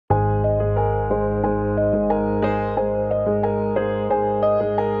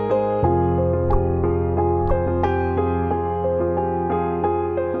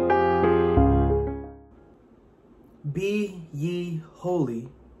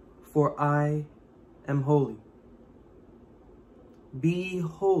for I am holy. Be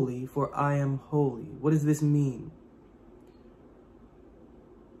holy, for I am holy. What does this mean?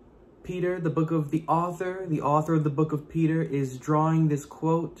 Peter, the author of the book of Peter is drawing this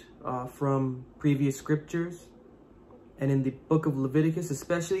quote from previous scriptures. And in the book of Leviticus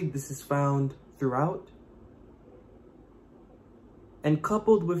especially, this is found throughout. And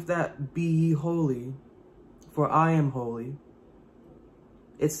coupled with that, be ye holy, for I am holy,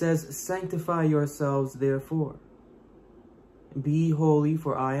 it says, sanctify yourselves therefore. Be ye holy,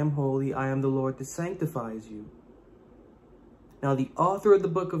 for I am holy. I am the Lord that sanctifies you. Now, the author of the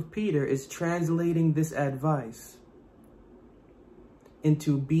book of Peter is translating this advice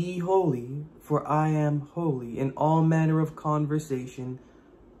into be ye holy, for I am holy. In all manner of conversation,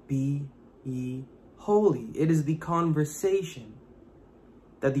 be ye holy. It is the conversation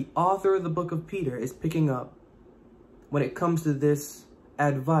that the author of the book of Peter is picking up when it comes to this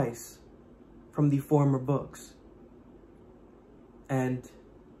advice from the former books. And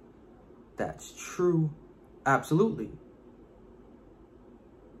that's true, absolutely.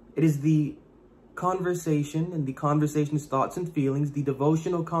 It is the conversation and the conversation's thoughts and feelings, the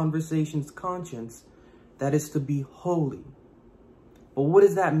devotional conversation's conscience, that is to be holy. But what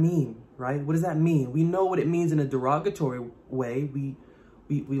does that mean, right? What does that mean? We know what it means in a derogatory way.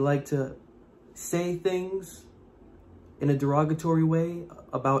 We like to say things in a derogatory way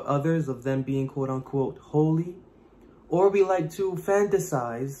about others, of them being quote unquote holy. Or we like to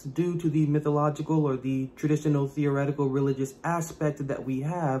fantasize due to the mythological or the traditional theoretical religious aspect that we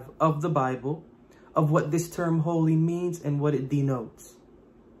have of the Bible, of what this term holy means and what it denotes.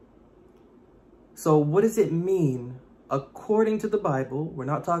 So what does it mean according to the Bible? We're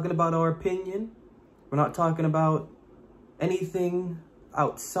not talking about our opinion. We're not talking about anything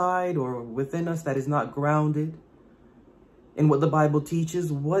outside or within us that is not grounded in what the Bible teaches.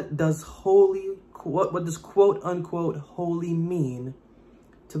 What does what does quote unquote holy mean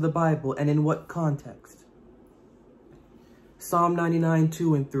to the Bible, and in what context? Psalm 99,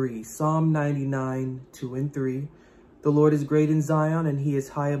 2 and 3. Psalm 99, 2 and 3. The Lord is great in Zion, and he is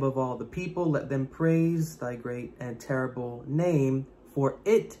high above all the people. Let them praise thy great and terrible name, for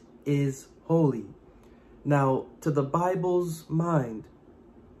it is holy. Now, to the Bible's mind,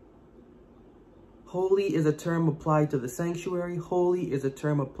 holy is a term applied to the sanctuary. Holy is a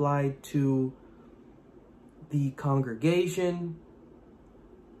term applied to the congregation.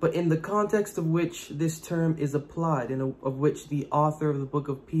 But in the context of which this term is applied, and of which the author of the book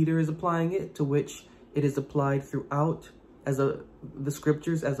of Peter is applying it, to which it is applied throughout the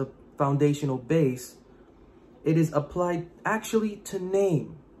scriptures as a foundational base, it is applied actually to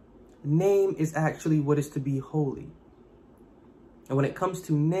name. Name is actually what is to be holy. And when it comes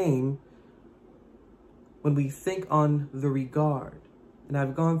to name, when we think on the regard, and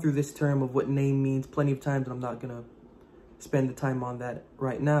I've gone through this term of what name means plenty of times, and I'm not going to spend the time on that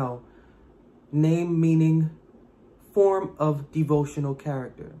right now. Name meaning form of devotional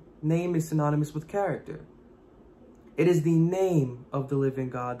character. Name is synonymous with character. It is the name of the living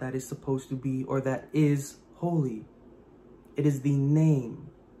God that is supposed to be, or that is, holy. It is the name.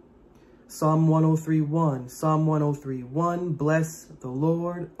 Psalm 103:1. Psalm 103:1. Bless the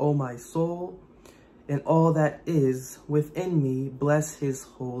Lord, O my soul, and all that is within me, bless his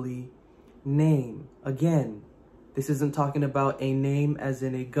holy name. Again, this isn't talking about a name as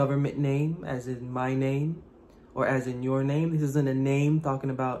in a government name, as in my name, or as in your name. This isn't a name talking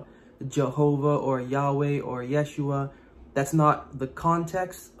about Jehovah or Yahweh or Yeshua. That's not the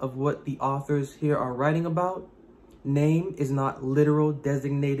context of what the authors here are writing about. Name is not literal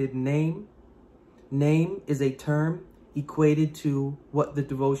designated name. Name is a term equated to what the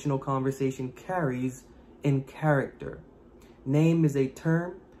devotional conversation carries in character. Name is a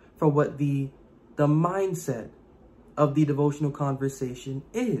term for what the mindset of the devotional conversation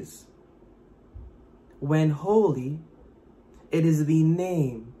is. When holy, it is the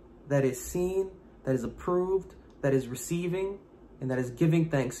name that is seen, that is approved, that is receiving, and that is giving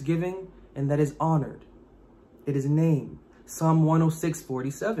thanksgiving, and that is honored. It is name. Psalm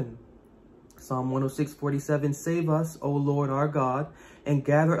 106:47. Psalm 106:47, save us, O Lord our God, and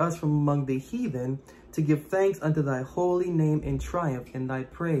gather us from among the heathen to give thanks unto thy holy name in triumph in thy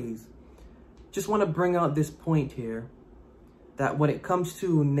praise. Just want to bring out this point here, that when it comes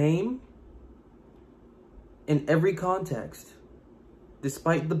to name, in every context,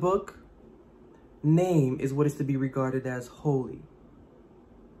 despite the book, name is what is to be regarded as holy.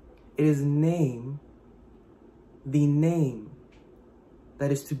 It is name, the name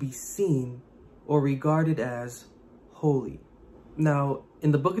that is to be seen or regarded as holy. Now,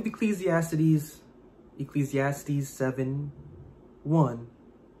 in the book of Ecclesiastes 7:1,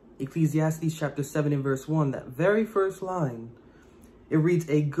 Ecclesiastes chapter 7 and verse 1, that very first line, it reads,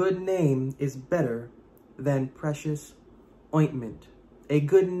 a good name is better than precious ointment. A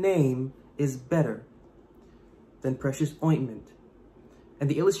good name is better than precious ointment. And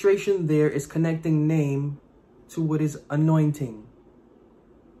the illustration there is connecting name to what is anointing.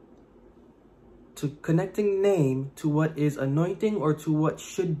 To connecting name to what is anointing or to what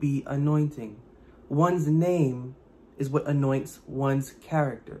should be anointing. One's name is what anoints one's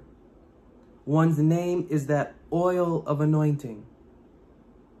character. One's name is that oil of anointing.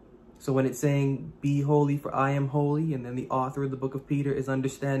 So when it's saying, be holy for I am holy, and then the author of the book of Peter is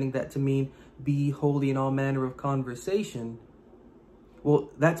understanding that to mean be holy in all manner of conversation, well,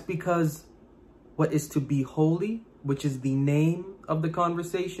 that's because what is to be holy, which is the name of the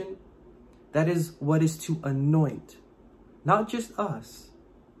conversation, that is what is to anoint, not just us,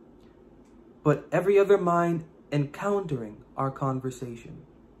 but every other mind encountering our conversation.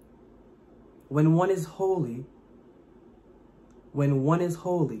 When one is holy,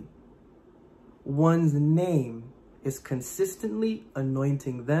 one's name is consistently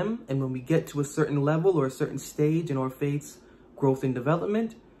anointing them. And when we get to a certain level or a certain stage in our faith's growth and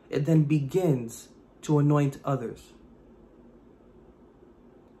development, it then begins to anoint others.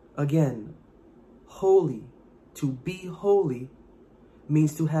 Again, holy, to be holy,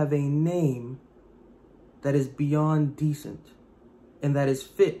 means to have a name that is beyond decent and that is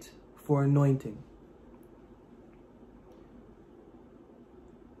fit for anointing.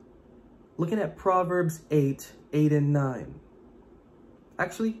 Looking at Proverbs 8 and 9.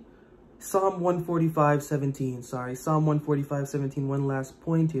 Actually, Psalm 145:17. One last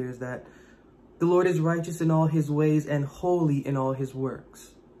point here is that the Lord is righteous in all his ways and holy in all his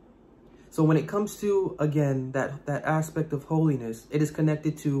works. So when it comes to, again, that aspect of holiness, it is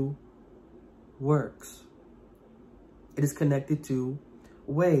connected to works. It is connected to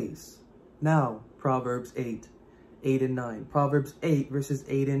ways. Now, Proverbs 8 and 9. Proverbs 8 verses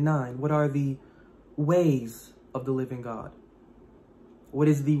 8 and 9. What are the ways of the living God? What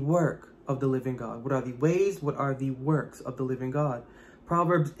is the work of the living God? What are the ways? What are the works of the living God?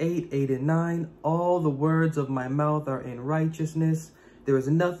 Proverbs 8 and 9. All the words of my mouth are in righteousness. There is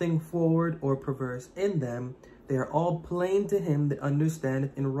nothing forward or perverse in them. They are all plain to him that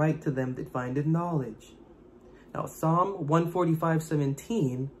understandeth, and right to them that findeth knowledge. Now, Psalm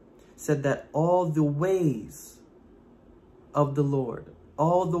 145:17 said that all the ways of the Lord,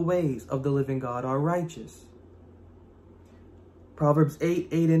 all the ways of the living God are righteous. Proverbs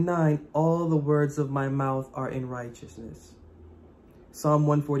 8 and 9, all the words of my mouth are in righteousness. Psalm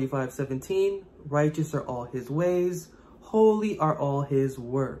 145:17, righteous are all his ways, holy are all his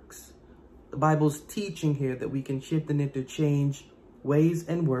works. The Bible's teaching here that we can shift and interchange ways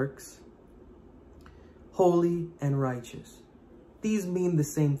and works, holy and righteous. These mean the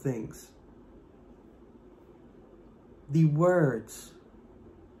same things. The words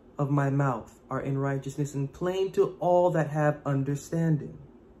of my mouth are in righteousness and plain to all that have understanding.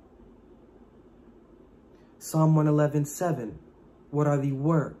 Psalm 111:7, what are the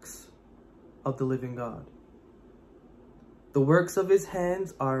works of the living God? The works of his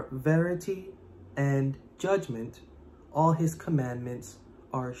hands are verity and judgment. All his commandments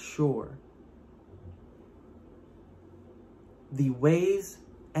are sure. The ways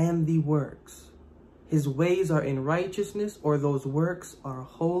and the works. His ways are in righteousness, or those works are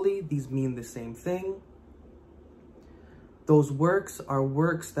holy. These mean the same thing. Those works are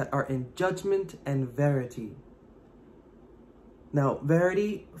works that are in judgment and verity. Now,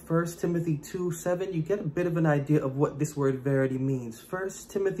 verity, 1 Timothy 2:7, you get a bit of an idea of what this word verity means. 1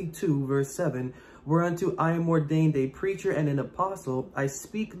 Timothy 2, verse 7, whereunto I am ordained a preacher and an apostle. I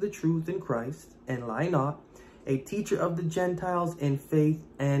speak the truth in Christ, and lie not, a teacher of the Gentiles in faith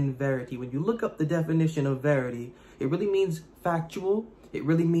and verity. When you look up the definition of verity, it really means factual. It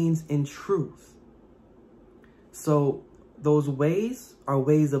really means in truth. So those ways are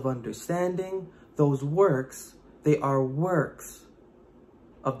ways of understanding. Those works, they are works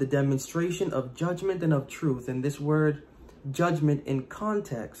of the demonstration of judgment and of truth. And this word judgment in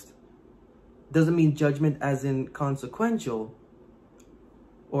context doesn't mean judgment as in consequential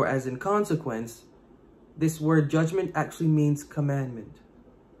or as in consequence. This word judgment actually means commandment,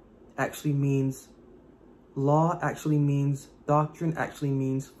 actually means law, actually means doctrine, actually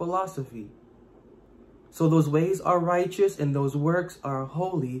means philosophy. So those ways are righteous and those works are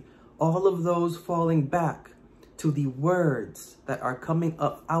holy, all of those falling back to the words that are coming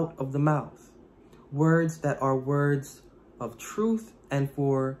up out of the mouth, words that are words of truth and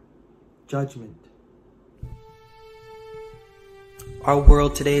for judgment. Our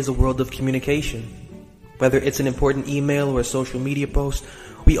world today is a world of communication. Whether it's an important email or a social media post,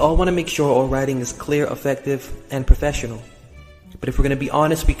 we all want to make sure our writing is clear, effective, and professional. But if we're going to be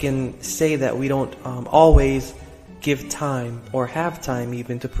honest, we can say that we don't always give time or have time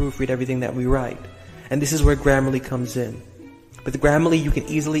even to proofread everything that we write. And this is where Grammarly comes in. With Grammarly, you can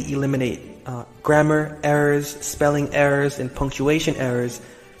easily eliminate grammar errors, spelling errors, and punctuation errors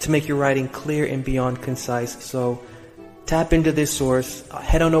to make your writing clear and beyond concise. So tap into this source,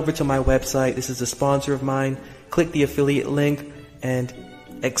 head on over to my website. This is a sponsor of mine. Click the affiliate link and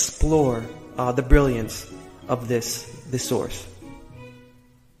explore the brilliance of this source.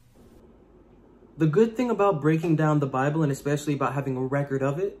 The good thing about breaking down the Bible, and especially about having a record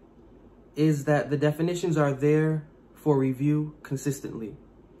of it, is that the definitions are there for review consistently.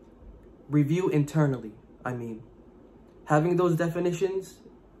 Review internally, I mean. Having those definitions,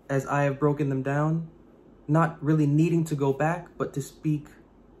 as I have broken them down, not really needing to go back, but to speak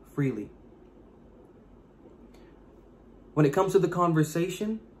freely. When it comes to the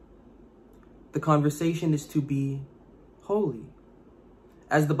conversation is to be holy.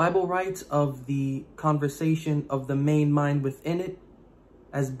 As the Bible writes of the conversation of the main mind within it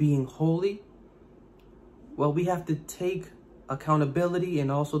as being holy, well, we have to take accountability and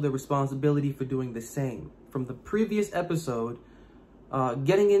also the responsibility for doing the same. From the previous episode,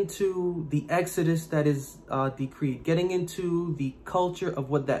 getting into the exodus that is decreed, getting into the culture of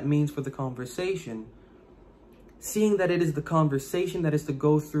what that means for the conversation, seeing that it is the conversation that is to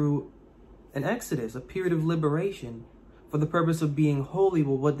go through an exodus, a period of liberation, for the purpose of being holy.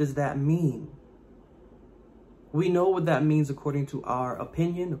 Well, what does that mean? We know what that means according to our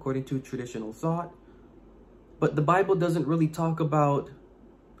opinion, according to traditional thought. But the Bible doesn't really talk about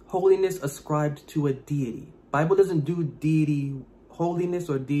holiness ascribed to a deity. Bible doesn't do deity holiness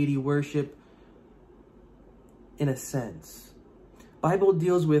or deity worship in a sense. Bible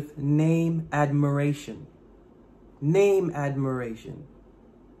deals with name admiration. Name admiration.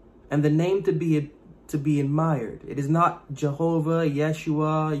 And the name to be admired. It is not Jehovah,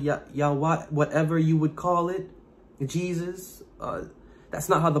 Yeshua, Yahweh, whatever you would call it, Jesus. That's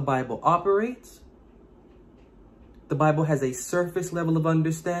not how the Bible operates. The Bible has a surface level of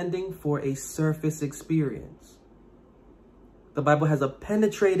understanding for a surface experience. The Bible has a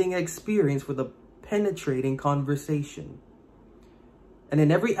penetrating experience for the penetrating conversation. And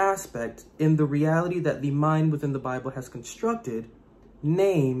in every aspect, in the reality that the mind within the Bible has constructed,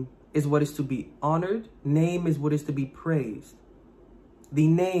 name is what is to be honored. Name is what is to be praised. The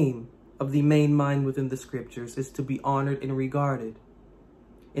name of the main mind within the scriptures is to be honored and regarded.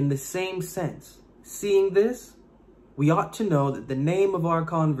 In the same sense, seeing this, we ought to know that the name of our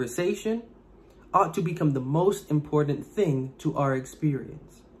conversation ought to become the most important thing to our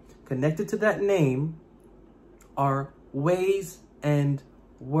experience. Connected to that name are ways and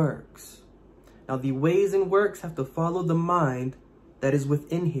works. Now, the ways and works have to follow the mind that is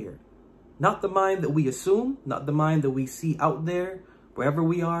within here. Not the mind that we assume, not the mind that we see out there, wherever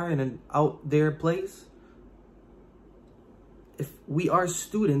we are in an out there place. If we are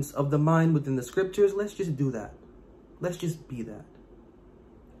students of the mind within the scriptures, let's just do that. Let's just be that.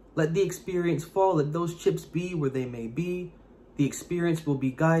 Let the experience fall. Let those chips be where they may be. The experience will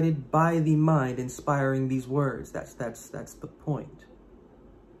be guided by the mind inspiring these words. That's the point.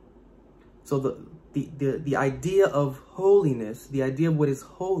 So the idea of holiness, the idea of what is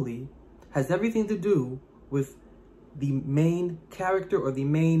holy, has everything to do with the main character or the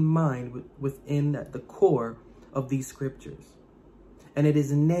main mind within the core of these scriptures. And it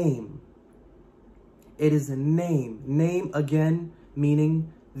is a name. It is a name. Name, again,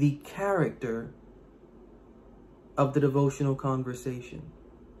 meaning the character of the devotional conversation.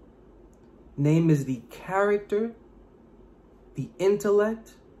 Name is the character, the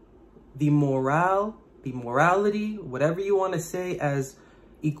intellect, the morale, the morality, whatever you want to say, as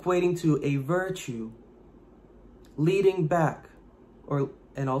equating to a virtue, leading back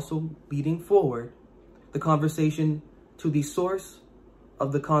and also leading forward the conversation to the source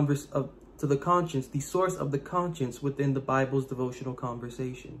of the conscience, the source of the conscience within the Bible's devotional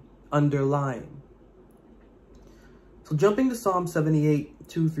conversation, underlying. So jumping to Psalm 78,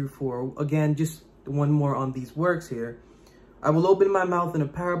 2 through 4, again, just one more on these works here. I will open my mouth in a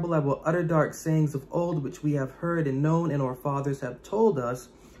parable. I will utter dark sayings of old, which we have heard and known, and our fathers have told us.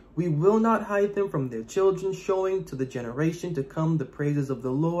 We will not hide them from their children, showing to the generation to come the praises of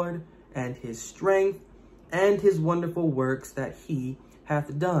the Lord and his strength and his wonderful works that he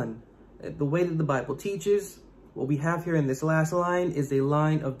hath done. The way that the Bible teaches, what we have here in this last line is a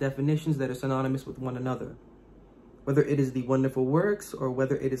line of definitions that are synonymous with one another. Whether it is the wonderful works, or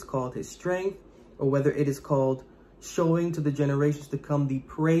whether it is called his strength, or whether it is called showing to the generations to come the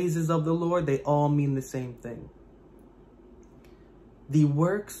praises of the Lord, they all mean the same thing. The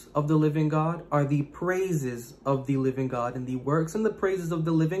works of the living God are the praises of the living God. And the works and the praises of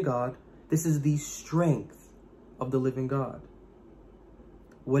the living God, this is the strength of the living God.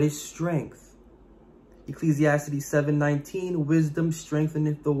 What is strength? Ecclesiastes 7:19, wisdom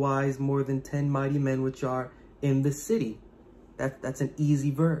strengtheneth the wise more than 10 mighty men which are in the city. That's an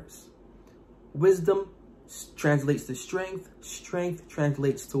easy verse. Wisdom translates to strength. Strength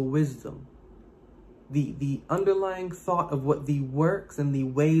translates to wisdom. The underlying thought of what the works and the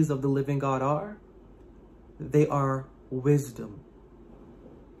ways of the living God are, they are wisdom.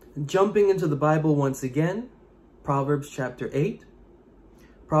 Jumping into the Bible once again, Proverbs chapter 8.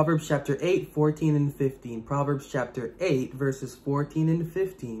 Proverbs chapter 8, 14 and 15. Proverbs chapter 8, verses 14 and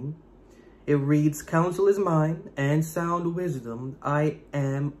 15. It reads, counsel is mine and sound wisdom. I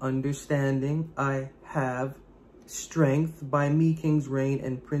am understanding. I have strength. By me kings reign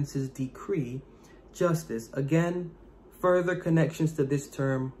and princes decree justice. Again, further connections to this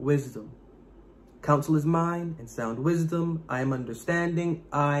term, wisdom. Counsel is mine and sound wisdom. I am understanding.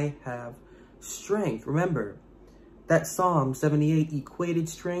 I have strength. Remember, that Psalm 78 equated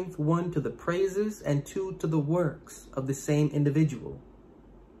strength, 1 to the praises and 2 to the works of the same individual.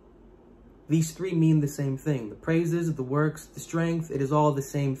 These three mean the same thing. The praises, the works, the strength, it is all the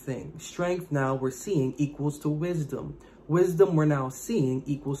same thing. Strength now we're seeing equals to wisdom. Wisdom we're now seeing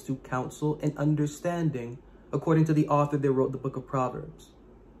equals to counsel and understanding, according to the author that wrote the book of Proverbs.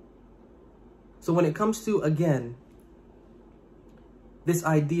 So when it comes to, again, this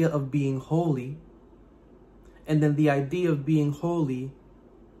idea of being holy, and then the idea of being holy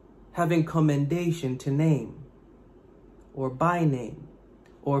having commendation to name, or by name,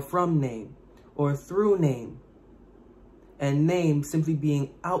 or from name, or through name, and name simply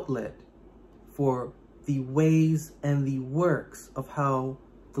being outlet for the ways and the works of how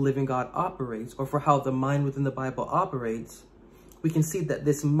the living God operates, or for how the mind within the Bible operates, we can see that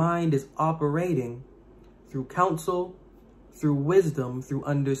this mind is operating through counsel, through wisdom, through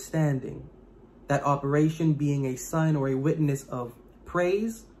understanding. That operation being a sign or a witness of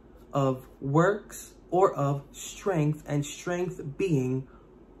praise, of works, or of strength, and strength being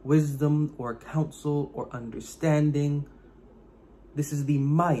wisdom or counsel or understanding. This is the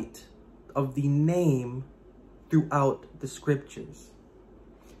might of the name throughout the scriptures.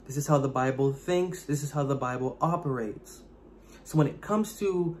 This is how the Bible thinks. This is how the Bible operates. So when it comes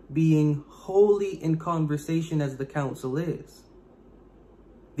to being holy in conversation as the counsel is,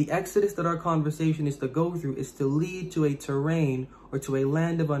 the exodus that our conversation is to go through is to lead to a terrain or to a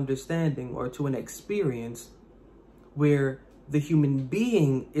land of understanding or to an experience where the human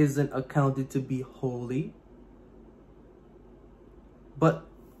being isn't accounted to be holy, but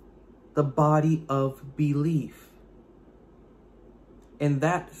the body of belief. And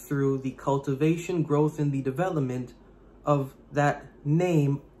that through the cultivation, growth, and the development of that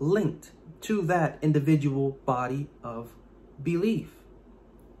name linked to that individual body of belief.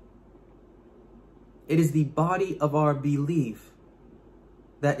 It is the body of our belief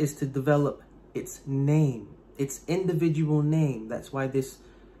that is to develop its name, its individual name. That's why this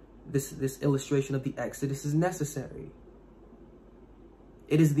illustration of the Exodus is necessary.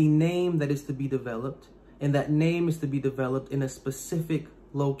 It is the name that is to be developed, and that name is to be developed in a specific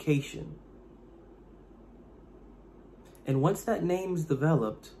location. And once that name is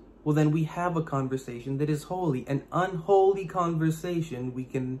developed, well, then we have a conversation that is holy. An unholy conversation, we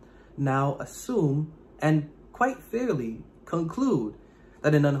can now assume and quite fairly conclude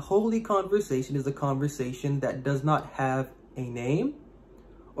that an unholy conversation is a conversation that does not have a name,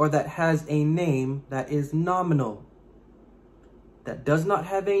 or that has a name that is nominal. That does not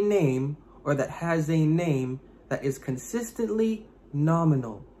have a name, or that has a name that is consistently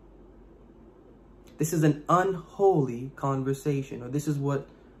nominal. This is an unholy conversation, or this is what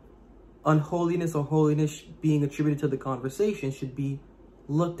unholiness or holiness being attributed to the conversation should be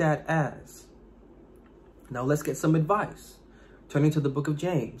looked at as. Now let's get some advice. Turning to the book of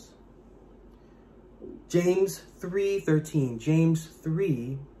James. James 3:13. James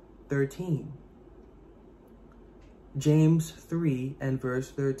 3:13. James 3 and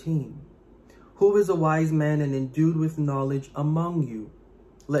verse 13. Who is a wise man and endued with knowledge among you?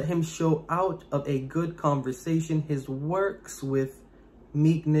 Let him show out of a good conversation his works with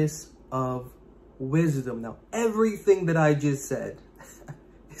meekness of wisdom. Now, everything that I just said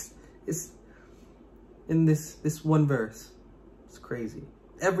is in this one verse. It's crazy.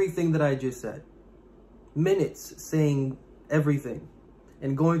 Everything that I just said. Minutes saying everything.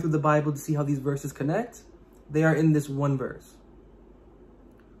 And going through the Bible to see how these verses connect, they are in this one verse.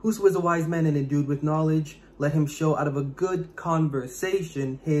 Whoso is a wise man and endued with knowledge, let him show out of a good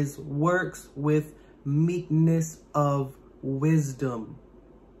conversation his works with meekness of wisdom.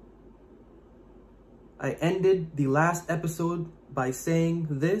 I ended the last episode by saying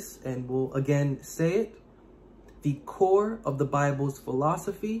this, and will again say it. The core of the Bible's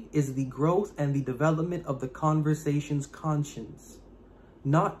philosophy is the growth and the development of the conversation's conscience,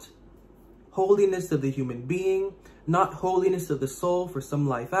 not holiness of the human being, not holiness of the soul for some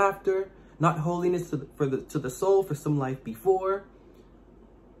life after, not holiness to the soul for some life before.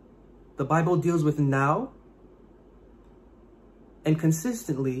 The Bible deals with now, and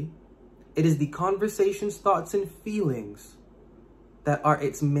consistently, it is the conversation's thoughts and feelings that are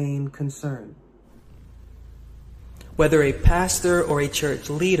its main concern. Whether a pastor or a church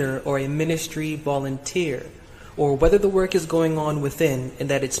leader or a ministry volunteer, or whether the work is going on within and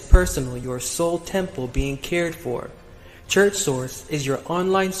that it's personal, your soul temple being cared for, Church Source is your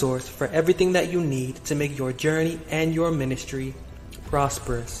online source for everything that you need to make your journey and your ministry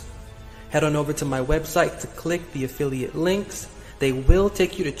prosperous. Head on over to my website to click the affiliate links. They will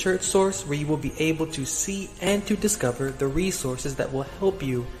take you to Church Source, where you will be able to see and to discover the resources that will help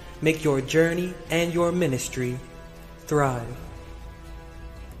you make your journey and your ministry thrive.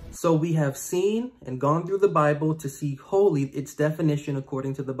 So we have seen and gone through the Bible to see holy, its definition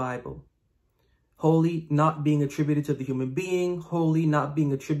according to the Bible. Holy not being attributed to the human being, holy not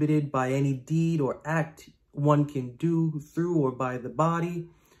being attributed by any deed or act one can do through or by the body,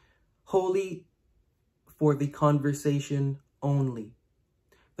 holy for the conversation only.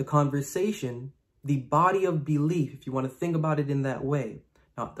 The conversation, the body of belief, if you want to think about it in that way.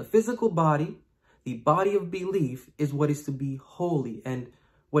 Not the physical body, the body of belief is what is to be holy. And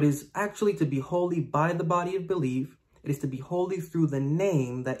what is actually to be holy by the body of belief, it is to be holy through the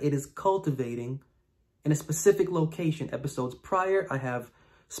name that it is cultivating in a specific location. Episodes prior, I have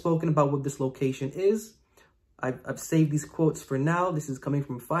spoken about what this location is. I've saved these quotes for now. This is coming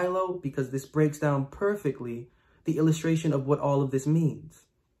from Philo because this breaks down perfectly the illustration of what all of this means.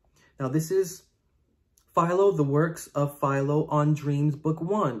 Now, this is Philo, the works of Philo on Dreams, Book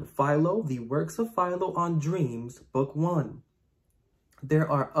 1. Philo, the works of Philo on Dreams, Book 1. There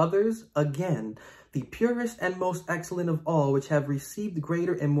are others, again, the purest and most excellent of all, which have received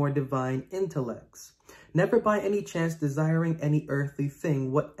greater and more divine intellects, never by any chance desiring any earthly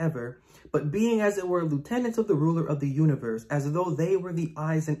thing whatever, but being as it were lieutenants of the ruler of the universe, as though they were the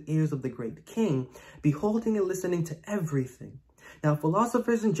eyes and ears of the great king, beholding and listening to everything. Now,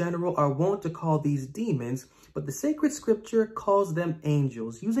 philosophers in general are wont to call these demons, but the sacred scripture calls them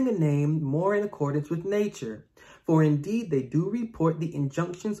angels, using a name more in accordance with nature. For indeed they do report the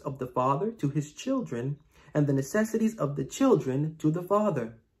injunctions of the Father to his children, and the necessities of the children to the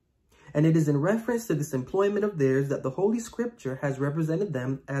Father. And it is in reference to this employment of theirs that the Holy Scripture has represented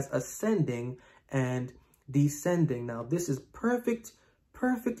them as ascending and descending. Now, this is perfect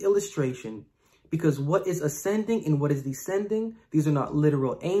illustration, because what is ascending and what is descending, these are not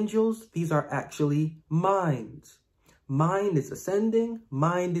literal angels. These are actually minds. Mind is ascending,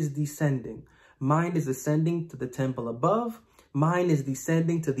 mind is descending. Mind is ascending to the temple above, mind is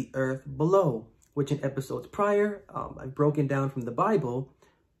descending to the earth below, which in episodes prior, I've broken down from the Bible.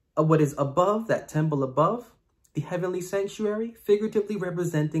 What is above, that temple above, the heavenly sanctuary, figuratively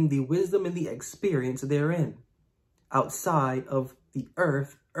representing the wisdom and the experience therein. Outside of the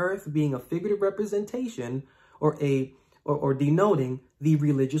earth, earth being a figurative representation or denoting the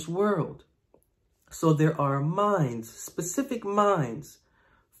religious world. So there are minds, specific minds,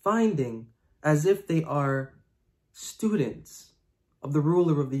 finding as if they are students of the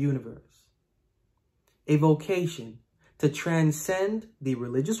ruler of the universe. A vocation to transcend the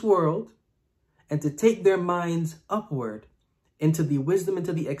religious world and to take their minds upward into the wisdom,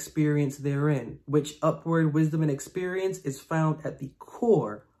 into the experience therein, which upward wisdom and experience is found at the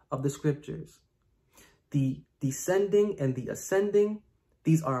core of the scriptures. The descending and the ascending,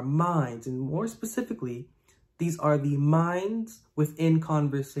 these are minds, and more specifically, these are the minds within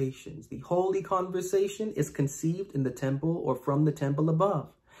conversations. The holy conversation is conceived in the temple or from the temple above.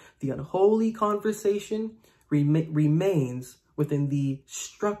 The unholy conversation remains within the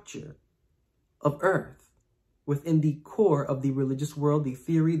structure of earth, within the core of the religious world, the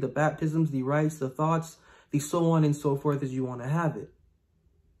theory, the baptisms, the rites, the thoughts, the so on and so forth as you want to have it.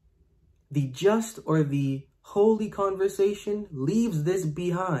 The just or the holy conversation leaves this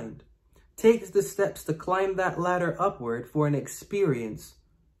behind, takes the steps to climb that ladder upward for an experience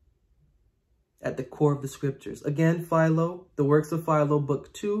at the core of the scriptures. Again, Philo, the works of Philo,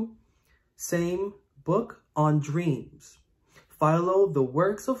 book 2, same book on dreams. Philo, the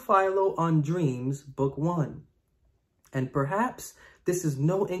works of Philo on dreams, book 1. And perhaps this is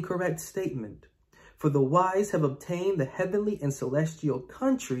no incorrect statement, For the wise have obtained the heavenly and celestial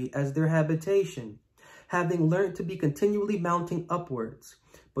country as their habitation, having learned to be continually mounting upwards.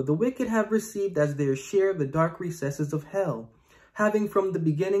 But the wicked have received as their share the dark recesses of hell, having from the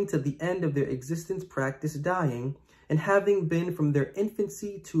beginning to the end of their existence practiced dying, and having been from their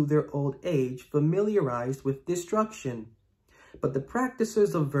infancy to their old age familiarized with destruction. But the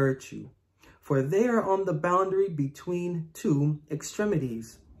practicers of virtue, for they are on the boundary between two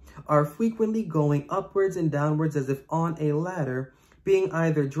extremities, are frequently going upwards and downwards as if on a ladder, being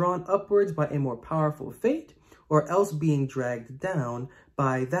either drawn upwards by a more powerful fate, or else being dragged down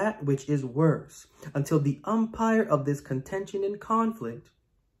by that which is worse, until the umpire of this contention and conflict,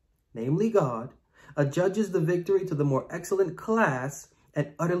 namely God, adjudges the victory to the more excellent class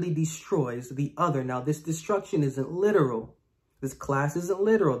and utterly destroys the other. Now, this destruction isn't literal. This class isn't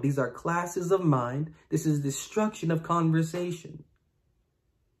literal. These are classes of mind. This is destruction of conversation.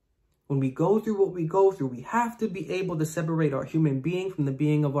 When we go through what we go through, we have to be able to separate our human being from the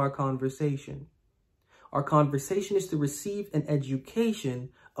being of our conversation. Our conversation is to receive an education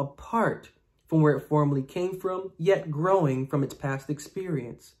apart from where it formerly came from, yet growing from its past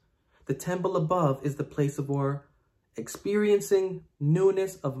experience. The temple above is the place of our experiencing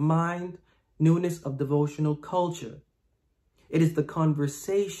newness of mind, newness of devotional culture. It is the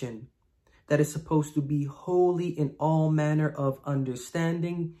conversation that is supposed to be holy in all manner of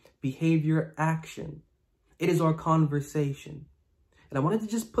understanding, behavior, action. It is our conversation. And I wanted to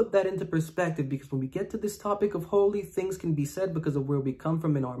just put that into perspective, because when we get to this topic of holy, things can be said because of where we come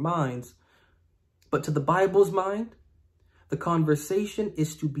from in our minds. But to the Bible's mind, the conversation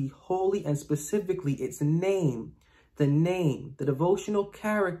is to be holy, and specifically its name, the devotional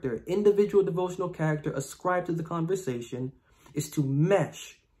character, individual devotional character ascribed to the conversation is to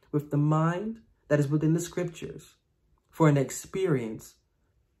mesh with the mind that is within the Scriptures for an experience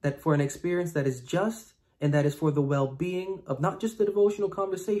that is just, and that is for the well-being of not just the devotional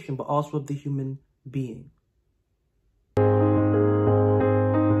conversation, but also of the human being.